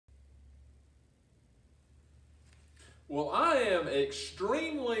Well, I am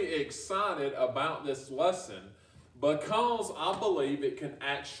extremely excited about this lesson because I believe it can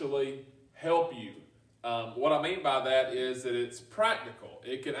actually help you. What I mean by that is that it's practical.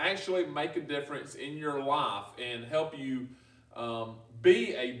 It can actually make a difference in your life and help you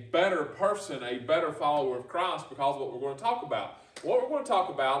be a better person, a better follower of Christ, because of what we're going to talk about. What we're going to talk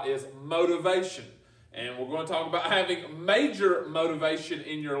about is motivation. And we're going to talk about having major motivation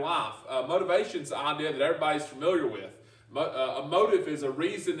in your life. Motivation is the idea that everybody's familiar with. A motive is a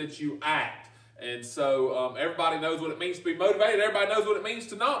reason that you act. And so everybody knows what it means to be motivated. Everybody knows what it means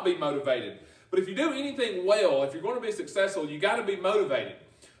to not be motivated. But if you do anything well, if you're going to be successful, you got to be motivated.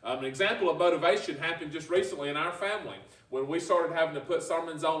 An example of motivation happened just recently in our family. When we started having to put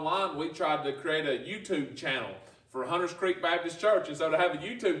sermons online, we tried to create a YouTube channel for Hunters Creek Baptist Church. And so to have a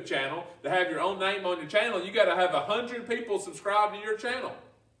YouTube channel, to have your own name on your channel, you got to have 100 people subscribe to your channel.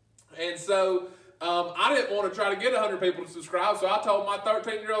 And so I didn't want to try to get 100 people to subscribe, so I told my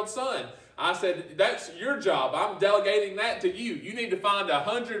 13-year-old son, I said, that's your job. I'm delegating that to you. You need to find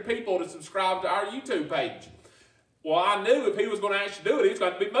 100 people to subscribe to our YouTube page. Well, I knew if he was going to actually do it, he was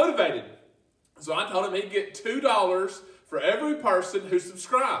going to be motivated. So I told him he'd get $2 for every person who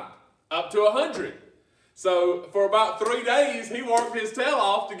subscribed, up to 100. So for about 3 days, he worked his tail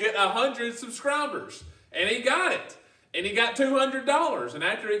off to get 100 subscribers. And he got it. And he got $200. And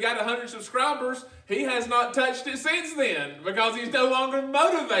after he got 100 subscribers, he has not touched it since then because he's no longer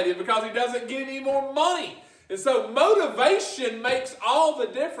motivated, because he doesn't get any more money. And so motivation makes all the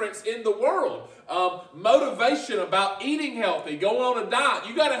difference in the world. Motivation about eating healthy, going on a diet.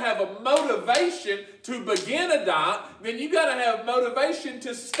 You got to have a motivation to begin a diet. Then you got to have motivation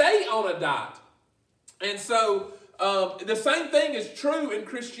to stay on a diet. And so the same thing is true in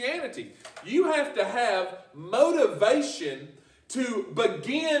Christianity. You have to have motivation to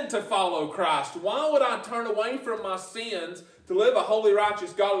begin to follow Christ. Why would I turn away from my sins to live a holy,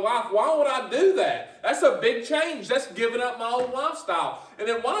 righteous, godly life? Why would I do that? That's a big change. That's giving up my old lifestyle. And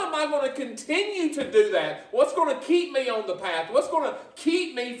then why am I going to continue to do that? What's going to keep me on the path? What's going to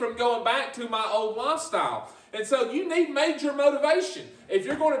keep me from going back to my old lifestyle? And so you need major motivation. If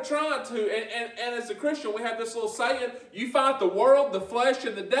you're going to try to, and as a Christian, we have this little saying, you fight the world, the flesh,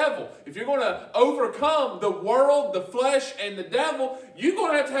 and the devil. If you're going to overcome the world, the flesh, and the devil, you're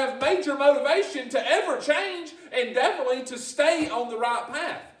going to have major motivation to ever change and definitely to stay on the right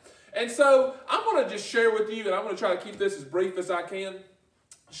path. And so I'm going to just share with you, and I'm going to try to keep this as brief as I can,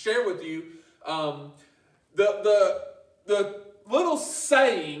 share with you the little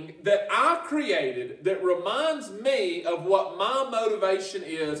saying that I created that reminds me of what my motivation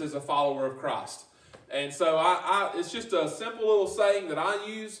is as a follower of Christ. And so it's just a simple little saying that I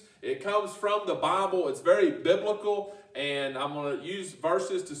use. It comes from the Bible. It's very biblical, and I'm going to use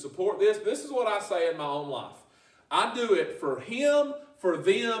verses to support this. This is what I say in my own life. I do it for him, for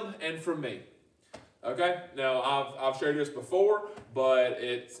them, and for me. Okay? Now, I've shared this before, but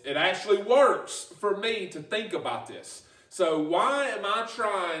it actually works for me to think about this. So why am I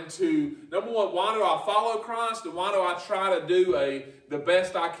trying to, number one, why do I follow Christ, and why do I try to do the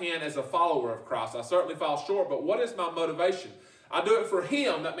best I can as a follower of Christ? I certainly fall short, but what is my motivation? I do it for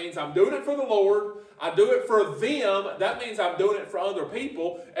him. That means I'm doing it for the Lord. I do it for them. That means I'm doing it for other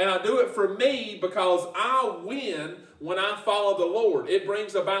people. And I do it for me because I win when I follow the Lord. It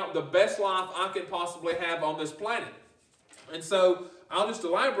brings about the best life I can possibly have on this planet. And so I'll just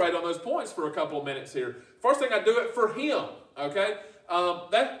elaborate on those points for a couple of minutes here. First thing, I do it for him, okay?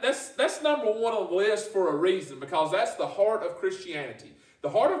 That's number one on the list for a reason, because that's the heart of Christianity. The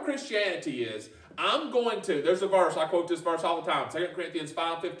heart of Christianity is, there's a verse, I quote this verse all the time, 2 Corinthians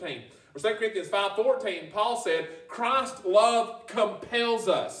 5:15. Or 2 Corinthians 5:14, Paul said, Christ's love compels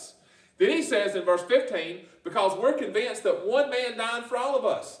us. Then he says in verse 15, because we're convinced that one man died for all of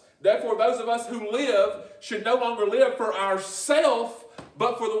us. Therefore, those of us who live should no longer live for ourselves,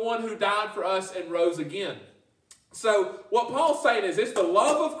 but for the one who died for us and rose again. So what Paul's saying is it's the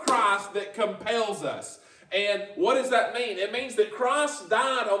love of Christ that compels us. And what does that mean? It means that Christ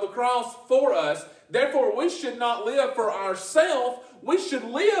died on the cross for us. Therefore, we should not live for ourselves. We should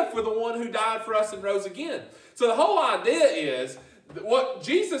live for the one who died for us and rose again. So the whole idea is what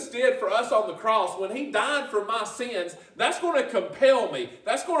Jesus did for us on the cross, when he died for my sins, that's going to compel me.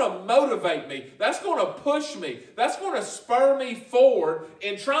 That's going to motivate me. That's going to push me. That's going to spur me forward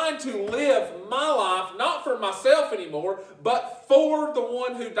in trying to live my life, not for myself anymore, but for the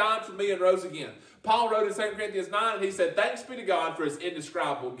one who died for me and rose again. Paul wrote in 2 Corinthians 9, and he said, thanks be to God for his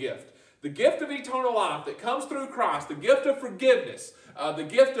indescribable gift. The gift of eternal life that comes through Christ, the gift of forgiveness, the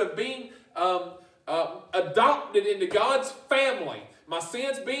gift of being adopted into God's family, my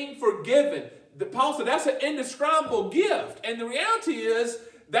sins being forgiven. Paul said that's an indescribable gift. And the reality is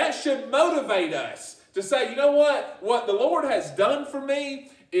that should motivate us to say, you know what? What the Lord has done for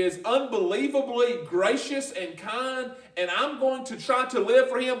me is unbelievably gracious and kind, and I'm going to try to live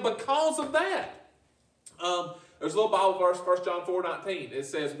for Him because of that. There's a little Bible verse, 1 John 4:19. It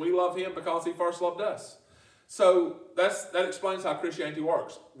says, we love Him because He first loved us. So that explains how Christianity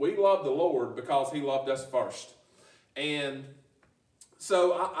works. We love the Lord because He loved us first. And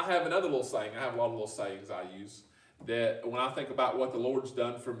so I have another little saying. I have a lot of little sayings I use that when I think about what the Lord's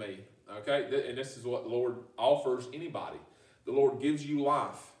done for me, okay, and this is what the Lord offers anybody. The Lord gives you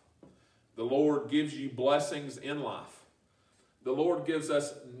life. The Lord gives you blessings in life. The Lord gives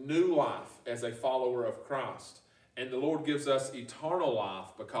us new life as a follower of Christ. And the Lord gives us eternal life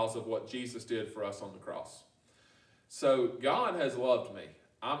because of what Jesus did for us on the cross. So God has loved me.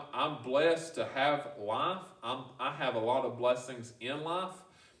 I'm blessed to have life. I have a lot of blessings in life.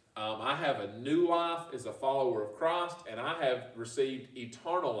 I have a new life as a follower of Christ, and I have received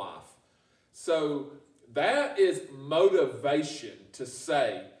eternal life. So that is motivation to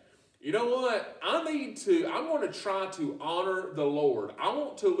say, you know what? I'm going to try to honor the Lord. I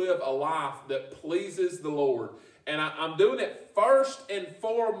want to live a life that pleases the Lord. And I'm doing it first and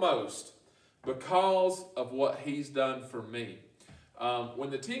foremost because of what He's done for me. When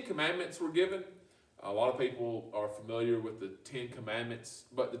the Ten Commandments were given, a lot of people are familiar with the Ten Commandments,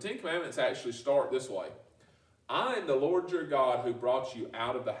 but the Ten Commandments actually start this way. I am the Lord your God who brought you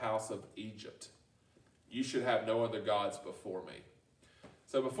out of the house of Egypt. You should have no other gods before me.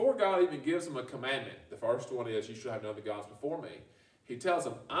 So before God even gives them a commandment, the first one is you should have no other gods before me. He tells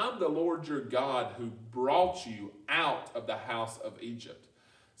them, I'm the Lord your God who brought you out of the house of Egypt.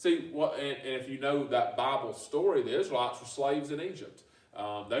 See, and if you know that Bible story, the Israelites were slaves in Egypt.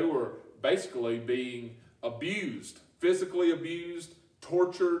 They were basically being abused, physically abused,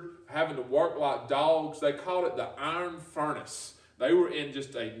 tortured, having to work like dogs. They called it the iron furnace. They were in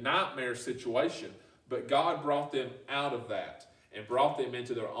just a nightmare situation, but God brought them out of that and brought them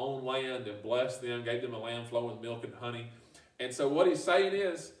into their own land and blessed them, gave them a land flowing with milk and honey. And so what He's saying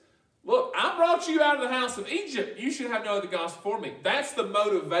is, look, I brought you out of the house of Egypt. You should have no other gods before me. That's the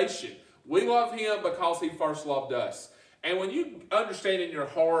motivation. We love Him because He first loved us. And when you understand in your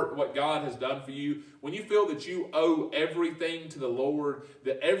heart what God has done for you, when you feel that you owe everything to the Lord,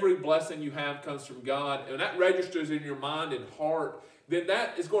 that every blessing you have comes from God, and that registers in your mind and heart, then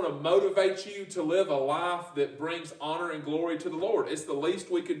that is going to motivate you to live a life that brings honor and glory to the Lord. It's the least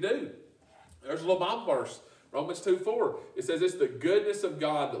we could do. There's a little Bible verse, Romans 2:4. It says it's the goodness of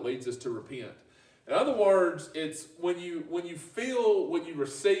God that leads us to repent. In other words, it's when you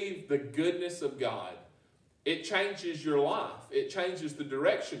receive the goodness of God, it changes your life. It changes the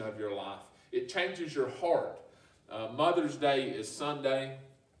direction of your life. It changes your heart. Mother's Day is Sunday,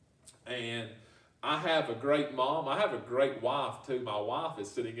 and I have a great mom. I have a great wife too. My wife is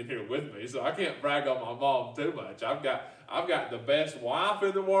sitting in here with me, so I can't brag on my mom too much. I've got the best wife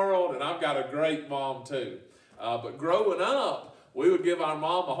in the world, and I've got a great mom too. But growing up, we would give our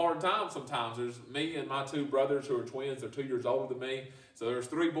mom a hard time sometimes. There's me and my two brothers who are twins. They're 2 years older than me. So there's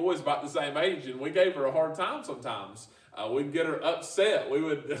 3 boys about the same age, and we gave her a hard time sometimes. We'd get her upset. We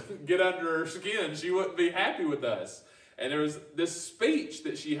would get under her skin. She wouldn't be happy with us. And there was this speech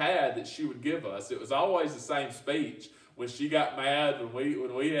that she had that she would give us. It was always the same speech when she got mad,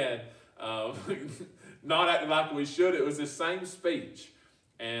 when we had not acting like we should. It was the same speech.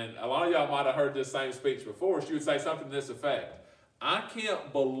 And a lot of y'all might have heard this same speech before. She would say something to this effect. I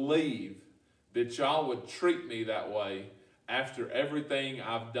can't believe that y'all would treat me that way after everything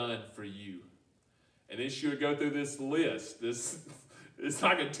I've done for you. And then she would go through this list. It's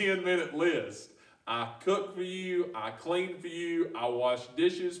like a 10-minute list. I cook for you. I clean for you. I wash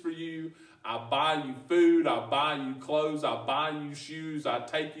dishes for you. I buy you food. I buy you clothes. I buy you shoes. I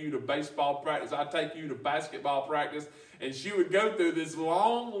take you to baseball practice. I take you to basketball practice. And she would go through this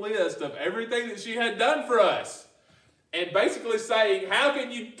long list of everything that she had done for us. And basically saying, how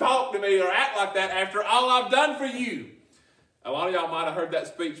can you talk to me or act like that after all I've done for you? A lot of y'all might have heard that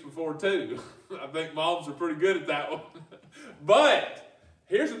speech before too. I think moms are pretty good at that one. But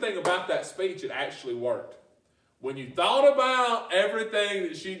here's the thing about that speech, it actually worked. When you thought about everything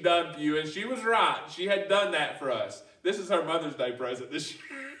that she'd done for you, and she was right, she had done that for us. This is her Mother's Day present this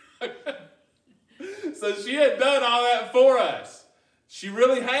year. So she had done all that for us. She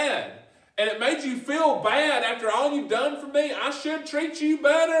really had. And it made you feel bad after all you've done for me. I should treat you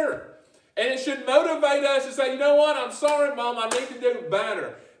better. And it should motivate us to say, you know what, I'm sorry, Mom, I need to do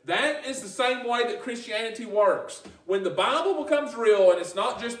better. That is the same way that Christianity works. When the Bible becomes real, and it's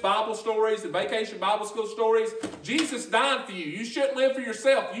not just Bible stories and vacation Bible school stories, Jesus died for you. You shouldn't live for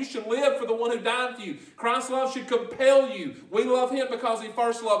yourself. You should live for the one who died for you. Christ's love should compel you. We love him because he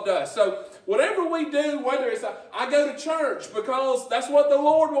first loved us. So whatever we do, whether it's I go to church because that's what the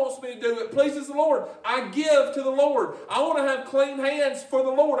Lord wants me to do. It pleases the Lord. I give to the Lord. I want to have clean hands for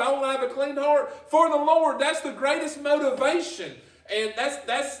the Lord. I want to have a clean heart for the Lord. That's the greatest motivation. And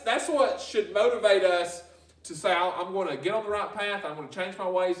that's what should motivate us to say, I'm going to get on the right path, I'm going to change my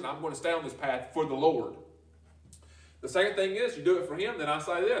ways, and I'm going to stay on this path for the Lord. The second thing is, you do it for him, then I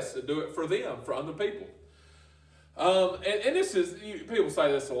say this, do it for them, for other people. And this is, people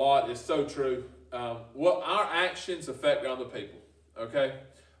say this a lot, it's so true. What our actions affect other people, okay?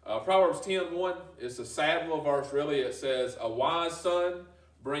 Proverbs 10:1 is a sad little verse, really. It says, a wise son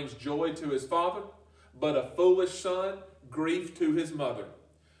brings joy to his father, but a foolish son grief to his mother.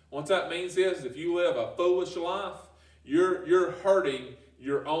 What that means is, if you live a foolish life, you're hurting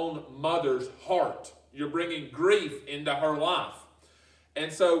your own mother's heart. You're bringing grief into her life.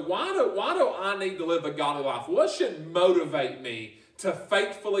 And so why do I need to live a godly life? What should motivate me to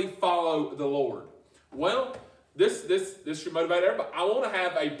faithfully follow the Lord? Well, this should motivate everybody. I want to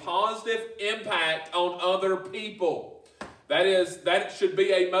have a positive impact on other people. That should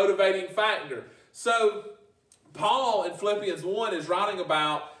be a motivating factor. So Paul in Philippians 1 is writing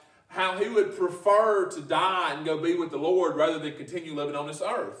about how he would prefer to die and go be with the Lord rather than continue living on this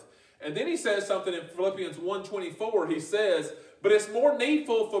earth. And then he says something in Philippians 1:24. He says, but it's more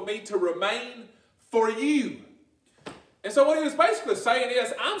needful for me to remain for you. And so what he was basically saying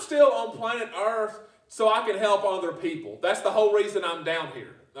is, I'm still on planet earth so I can help other people. That's the whole reason I'm down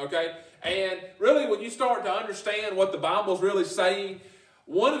here, okay? And really, when you start to understand what the Bible's really saying,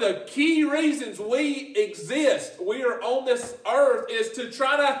 one of the key reasons we exist, we are on this earth, is to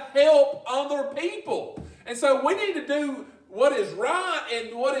try to help other people. And so we need to do what is right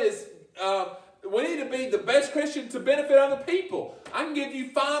and we need to be the best Christian to benefit other people. I can give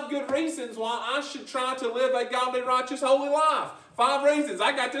you 5 good reasons why I should try to live a godly, righteous, holy life. 5 reasons.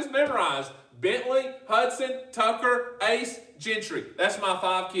 I got this memorized. Bentley, Hudson, Tucker, Ace, Gentry. That's my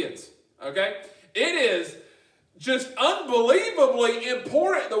 5 kids. Okay? It is just unbelievably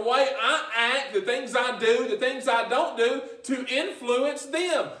important the way I act, the things I do, the things I don't do to influence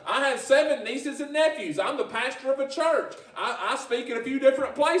them. I have 7 nieces and nephews. I'm the pastor of a church. I speak in a few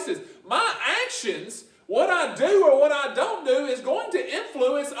different places. My actions, what I do or what I don't do, is going to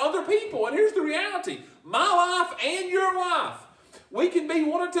influence other people. And here's the reality. My life and your life. We can be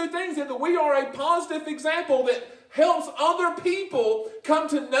one or two things, that we are a positive example that helps other people come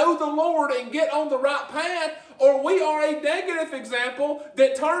to know the Lord and get on the right path, or we are a negative example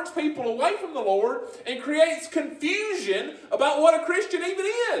that turns people away from the Lord and creates confusion about what a Christian even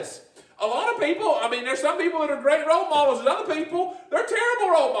is. A lot of people, there's some people that are great role models, and other people, they're terrible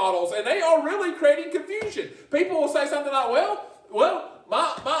role models, and they are really creating confusion. People will say something like, well,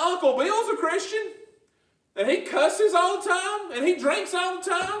 my Uncle Bill's a Christian, and he cusses all the time, and he drinks all the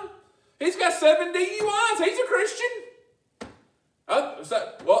time. He's got 7 DUIs. He's a Christian.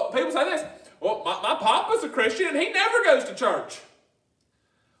 People say this. Well, my papa's a Christian, and he never goes to church.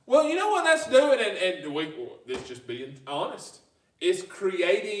 Well, you know what that's doing? This just being honest. It's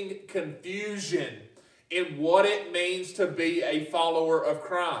creating confusion in what it means to be a follower of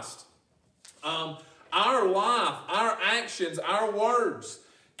Christ. Our life, our actions, our words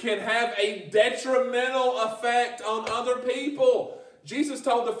can have a detrimental effect on other people. Jesus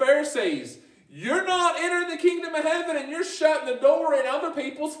told the Pharisees, you're not entering the kingdom of heaven, and you're shutting the door in other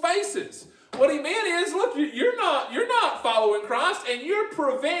people's faces. What he meant is, look, you're not following Christ, and you're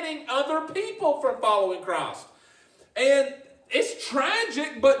preventing other people from following Christ. And it's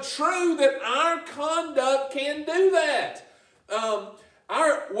tragic but true that our conduct can do that.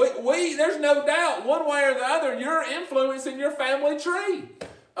 There's no doubt, one way or the other, you're influencing your family tree.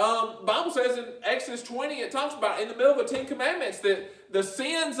 Bible says in Exodus 20, it talks about in the middle of the 10 Commandments that the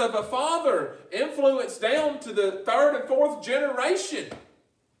sins of a father influence down to the 3rd and 4th generation.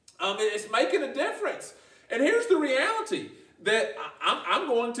 It's making a difference. And here's the reality, that I'm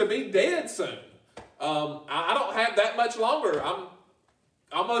going to be dead soon. I don't have that much longer. I'm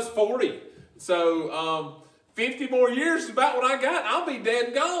almost 40. So 50 more years is about what I got. I'll be dead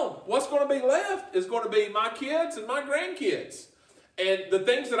and gone. What's going to be left is going to be my kids and my grandkids. And the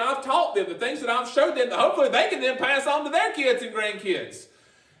things that I've taught them, the things that I've showed them, hopefully they can then pass on to their kids and grandkids.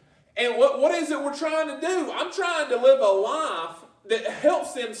 And what is it we're trying to do? I'm trying to live a life that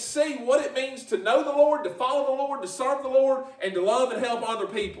helps them see what it means to know the Lord, to follow the Lord, to serve the Lord, and to love and help other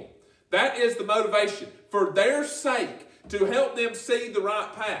people. That is the motivation. For their sake, to help them see the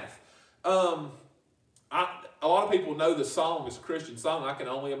right path. A lot of people know the song is a Christian song, I Can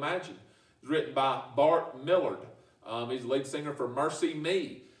Only Imagine. It's written by Bart Millard. He's the lead singer for Mercy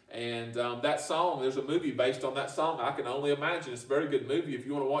Me. And that song, there's a movie based on that song, I Can Only Imagine. It's a very good movie. If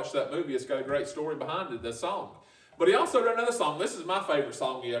you want to watch that movie, it's got a great story behind it, the song. But he also wrote another song. This is my favorite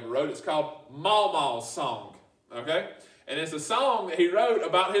song he ever wrote. It's called Mama's Song. Okay? And it's a song that he wrote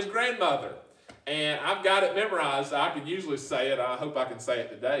about his grandmother. And I've got it memorized. I can usually say it. I hope I can say it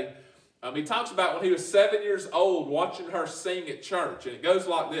today. He talks about when he was 7 years old watching her sing at church. And it goes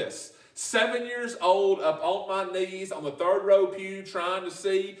like this. 7 years old, up on my knees on the third row pew, trying to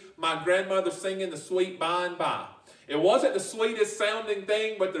see my grandmother singing the sweet by and by. It wasn't the sweetest sounding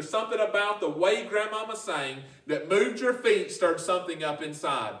thing, but there's something about the way Grandmama sang that moved your feet, stirred something up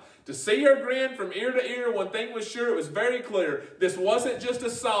inside. To see her grin from ear to ear, one thing was sure, it was very clear. This wasn't just a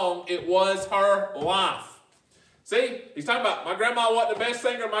song, it was her life. See, he's talking about my grandma wasn't the best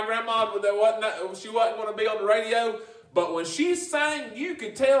singer. My grandma, she wasn't going to be on the radio. But when she sang, you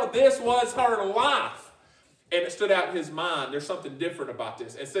could tell this was her life. And it stood out in his mind. There's something different about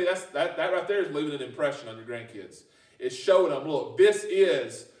this. And see, that right there is leaving an impression on your grandkids. It's showing them, look, this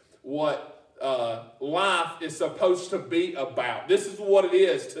is what life is supposed to be about. This is what it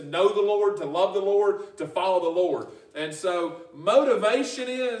is, to know the Lord, to love the Lord, to follow the Lord. And so motivation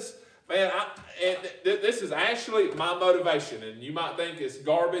is, man, this is actually my motivation. And you might think it's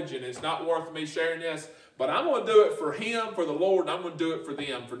garbage and it's not worth me sharing this. But I'm going to do it for him, for the Lord, and I'm going to do it for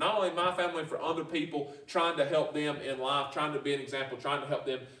them. For not only my family, for other people, trying to help them in life, trying to be an example, trying to help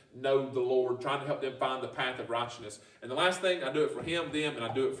them know the Lord, trying to help them find the path of righteousness. And the last thing, I do it for him, them, and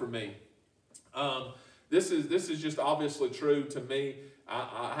I do it for me. This is just obviously true to me.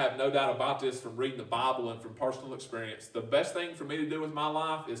 I have no doubt about this from reading the Bible and from personal experience. The best thing for me to do with my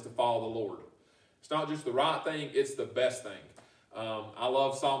life is to follow the Lord. It's not just the right thing, it's the best thing. I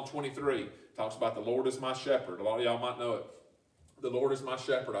love Psalm 23. It talks about the Lord is my shepherd. A lot of y'all might know it. The Lord is my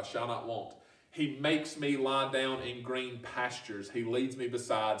shepherd, I shall not want. He makes me lie down in green pastures. He leads me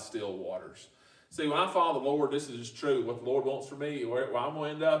beside still waters. See, when I follow the Lord, this is true. What the Lord wants for me, where I'm going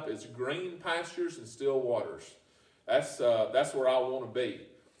to end up, is green pastures and still waters. That's where I want to be.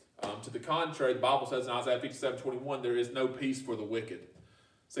 To the contrary, the Bible says in Isaiah 57:21, there is no peace for the wicked.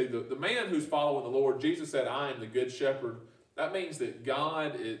 See, the man who's following the Lord, Jesus said, I am the good shepherd. That means that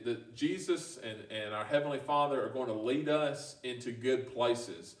that Jesus and our Heavenly Father are going to lead us into good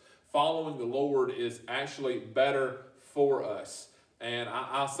places. Following the Lord is actually better for us. And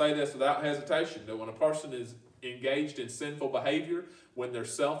I'll say this without hesitation, that when a person is engaged in sinful behavior, when they're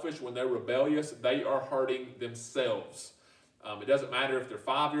selfish, when they're rebellious, they are hurting themselves. It doesn't matter if they're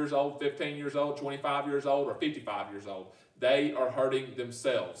 5 years old, 15 years old, 25 years old, or 55 years old. They are hurting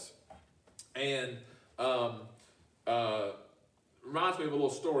themselves. And reminds me of a little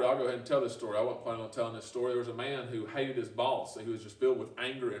story. I'll go ahead and tell this story. I wasn't planning on telling this story. There was a man who hated his boss, and he was just filled with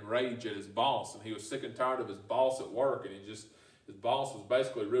anger and rage at his boss, and he was sick and tired of his boss at work, and his boss was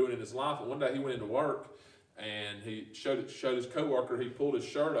basically ruining his life. And one day he went into work, and he showed his coworker, he pulled his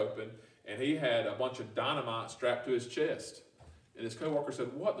shirt open, and he had a bunch of dynamite strapped to his chest. And his coworker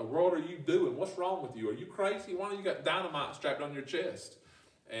said, "What in the world are you doing? What's wrong with you? Are you crazy? Why do you got dynamite strapped on your chest?"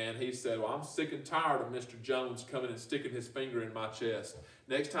 And he said, "Well, I'm sick and tired of Mr. Jones coming and sticking his finger in my chest.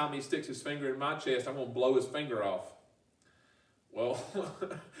 Next time he sticks his finger in my chest, I'm going to blow his finger off." Well,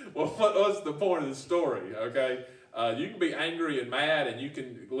 what was the point of the story, okay? You can be angry and mad, and you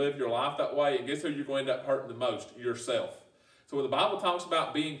can live your life that way, and guess who you're going to end up hurting the most? Yourself. So when the Bible talks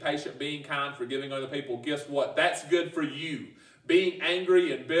about being patient, being kind, forgiving other people, guess what? That's good for you. Being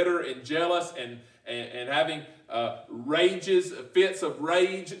angry and bitter and jealous and having fits of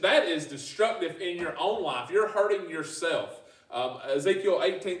rage, that is destructive in your own life. You're hurting yourself. Ezekiel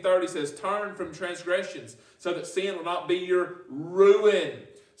 18:30 says, "Turn from transgressions so that sin will not be your ruin."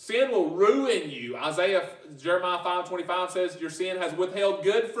 Sin will ruin you. Jeremiah 5:25 says, "Your sin has withheld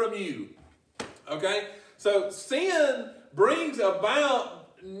good from you." Okay? So sin brings about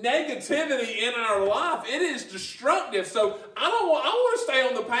negativity in our life. It is destructive. So I want to stay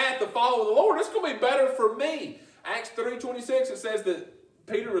on the path to follow the Lord. It's going to be better for me. Acts 3:26, it says that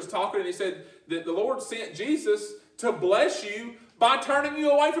Peter was talking and he said that the Lord sent Jesus to bless you by turning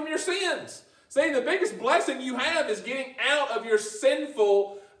you away from your sins. See, the biggest blessing you have is getting out of your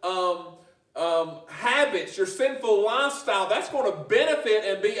sinful habits, your sinful lifestyle. That's going to benefit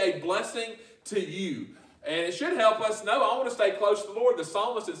and be a blessing to you. And it should help us know I want to stay close to the Lord. The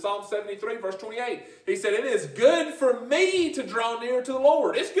psalmist in Psalm 73, verse 28, he said, it is good for me to draw near to the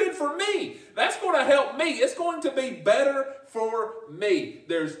Lord. It's good for me. That's going to help me. It's going to be better for me.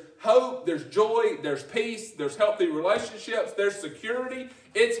 There's hope, there's joy, there's peace, there's healthy relationships, there's security.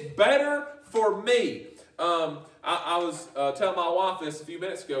 It's better for me. I was telling my wife this a few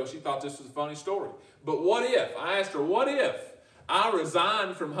minutes ago. She thought this was a funny story. But what if, I asked her, what if I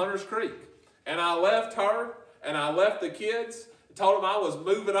resigned from Hunters Creek and I left her and I left the kids, told them I was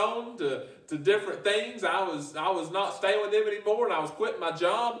moving on to different things. I was not staying with them anymore, and I was quitting my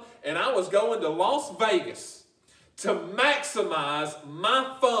job, and I was going to Las Vegas to maximize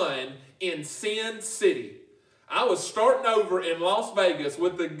my fun in Sin City. I was starting over in Las Vegas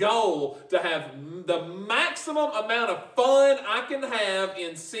with the goal to have the maximum amount of fun I can have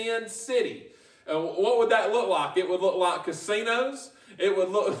in Sin City. What would that look like? It would look like casinos. It would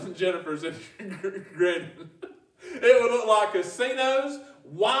look, Jennifer's grinning. It would look like casinos,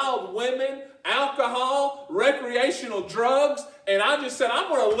 wild women, alcohol, recreational drugs, and I just said, I'm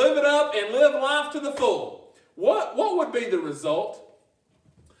going to live it up and live life to the full. What would be the result?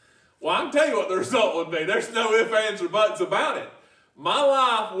 Well, I can tell you what the result would be. There's no ifs, ands, or buts about it. My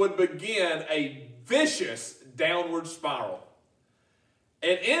life would begin a vicious downward spiral.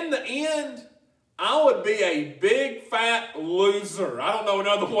 And in the end, I would be a big fat loser. I don't know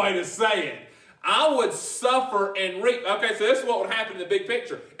another way to say it. I would suffer and reap. Okay, so this is what would happen in the big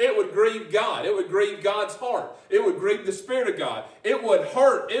picture. It would grieve God. It would grieve God's heart. It would grieve the Spirit of God. It would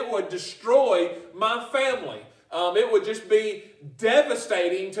hurt. It would destroy my family. It would just be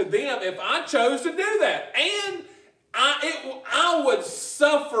devastating to them if I chose to do that. And I would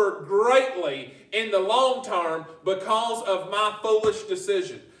suffer greatly in the long term because of my foolish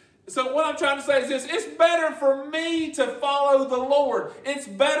decision. So what I'm trying to say is this: it's better for me to follow the Lord. It's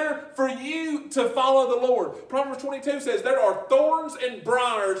better for you to follow the Lord. Proverbs 22 says there are thorns and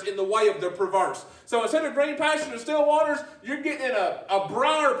briars in the way of the perverse. So instead of green pastures and still waters, you're getting in a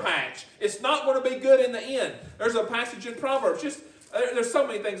briar patch. It's not going to be good in the end. There's a passage in Proverbs. There's so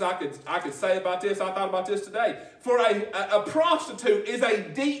many things I could say about this. I thought about this today. For a prostitute is a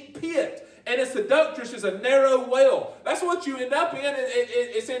deep pit, and a seductress is a narrow well. That's what you end up in.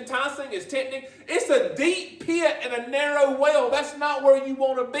 It's enticing. It's tempting. It's a deep pit and a narrow well. That's not where you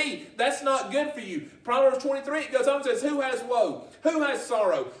want to be. That's not good for you. Proverbs 23, it goes on and says, who has woe? Who has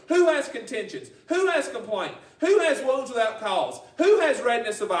sorrow? Who has contentions? Who has complaint? Who has wounds without cause? Who has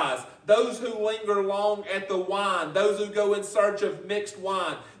redness of eyes? Those who linger long at the wine. Those who go in search of mixed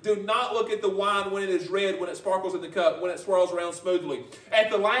wine. Do not look at the wine when it is red, when it sparkles in the cup, when it swirls around smoothly.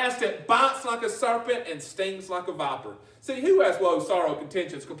 At the last it bites like a serpent and stings like a viper. See, who has woe, sorrow,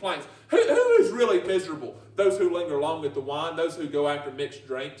 contentions, complaints? Who is really miserable? Those who linger long at the wine. Those who go after mixed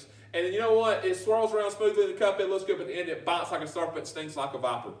drinks. And you know what? It swirls around smoothly in the cup. It looks good, but at the end it bites like a serpent, stings like a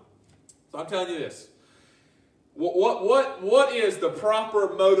viper. So I'm telling you this. What is the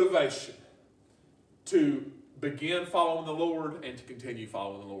proper motivation to begin following the Lord and to continue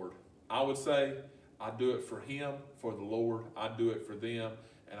following the Lord? I would say I do it for Him, for the Lord. I do it for them,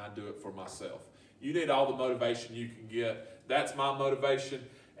 and I do it for myself. You need all the motivation you can get. That's my motivation.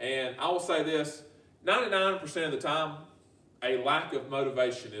 And I will say this, 99% of the time, a lack of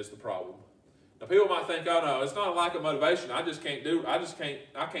motivation is the problem. Now, people might think, oh no, it's not a lack of motivation. I can't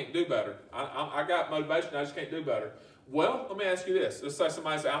do better. I got motivation, I just can't do better. Well, let me ask you this. Let's say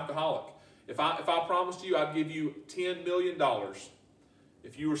somebody's an alcoholic. If I promised you I'd give you $10 million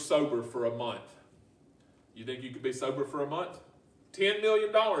if you were sober for a month, you think you could be sober for a month? $10 million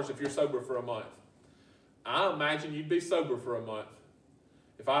if you're sober for a month. I imagine you'd be sober for a month.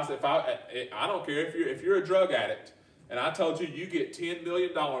 I don't care if you're a drug addict, and I told you you get $10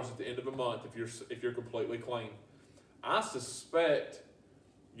 million at the end of a month if you're completely clean. I suspect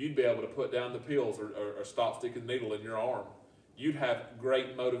you'd be able to put down the pills or stop sticking the needle in your arm. You'd have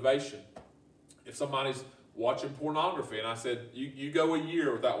great motivation. If somebody's watching pornography and I said, you go a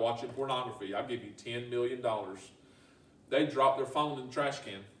year without watching pornography, I'll give you $10 million. They'd drop their phone in the trash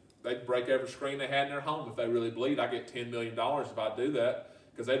can. They'd break every screen they had in their home if they really believed I get $10 million if I do that,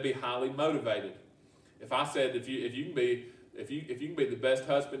 because they'd be highly motivated. If I said if you can be the best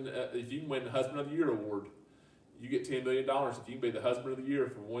husband, if you can win the Husband of the Year award, you get $10 million. If you can be the Husband of the Year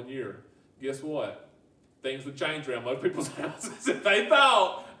for 1 year, guess what? Things would change around most people's houses if they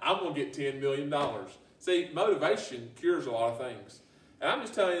thought I'm going to get $10 million. See, motivation cures a lot of things. And I'm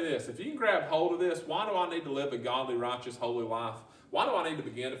just telling you this, if you can grab hold of this, why do I need to live a godly, righteous, holy life? Why do I need to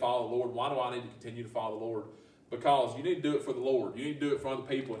begin to follow the Lord? Why do I need to continue to follow the Lord? Because you need to do it for the Lord. You need to do it for other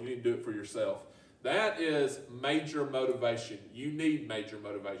people, and you need to do it for yourself. That is major motivation. You need major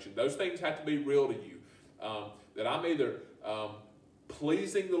motivation. Those things have to be real to you. that I'm either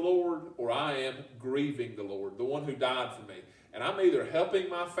pleasing the Lord or I am grieving the Lord, the one who died for me. And I'm either helping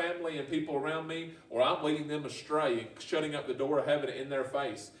my family and people around me, or I'm leading them astray and shutting up the door of heaven in their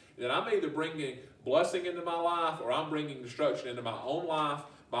face. And I'm either bringing blessing into my life, or I'm bringing destruction into my own life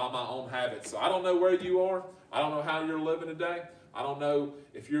by my own habits. So I don't know where you are. I don't know how you're living today. I don't know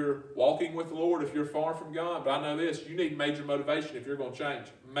if you're walking with the Lord, if you're far from God, but I know this: you need major motivation if you're going to change.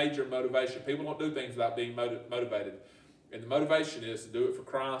 Major motivation. People don't do things without being motivated. And the motivation is to do it for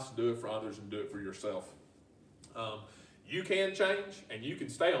Christ, do it for others, and do it for yourself. You can change, and you can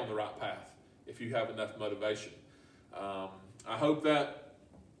stay on the right path if you have enough motivation. I hope that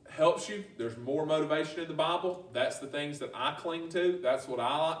helps you. There's more motivation in the Bible. That's the things that I cling to. That's what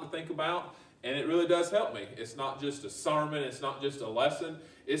I like to think about, and it really does help me. It's not just a sermon. It's not just a lesson.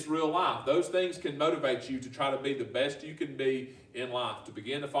 It's real life. Those things can motivate you to try to be the best you can be in life, to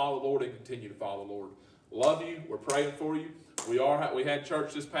begin to follow the Lord and continue to follow the Lord. Love you. We're praying for you. We had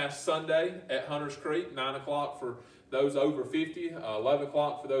church this past Sunday at Hunters Creek, 9 o'clock for those over 50, 11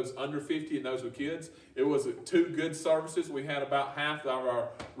 o'clock for those under 50 and those with kids. It was 2 good services. We had about half of our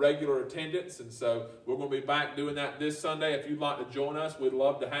regular attendance, and so we're going to be back doing that this Sunday. If you'd like to join us, we'd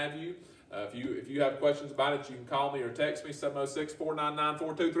love to have you. If you have questions about it, you can call me or text me,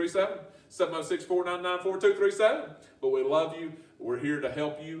 706-499-4237, 706-499-4237. But we love you. We're here to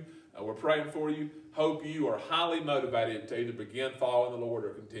help you. We're praying for you. Hope you are highly motivated to either begin following the Lord or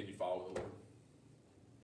continue following.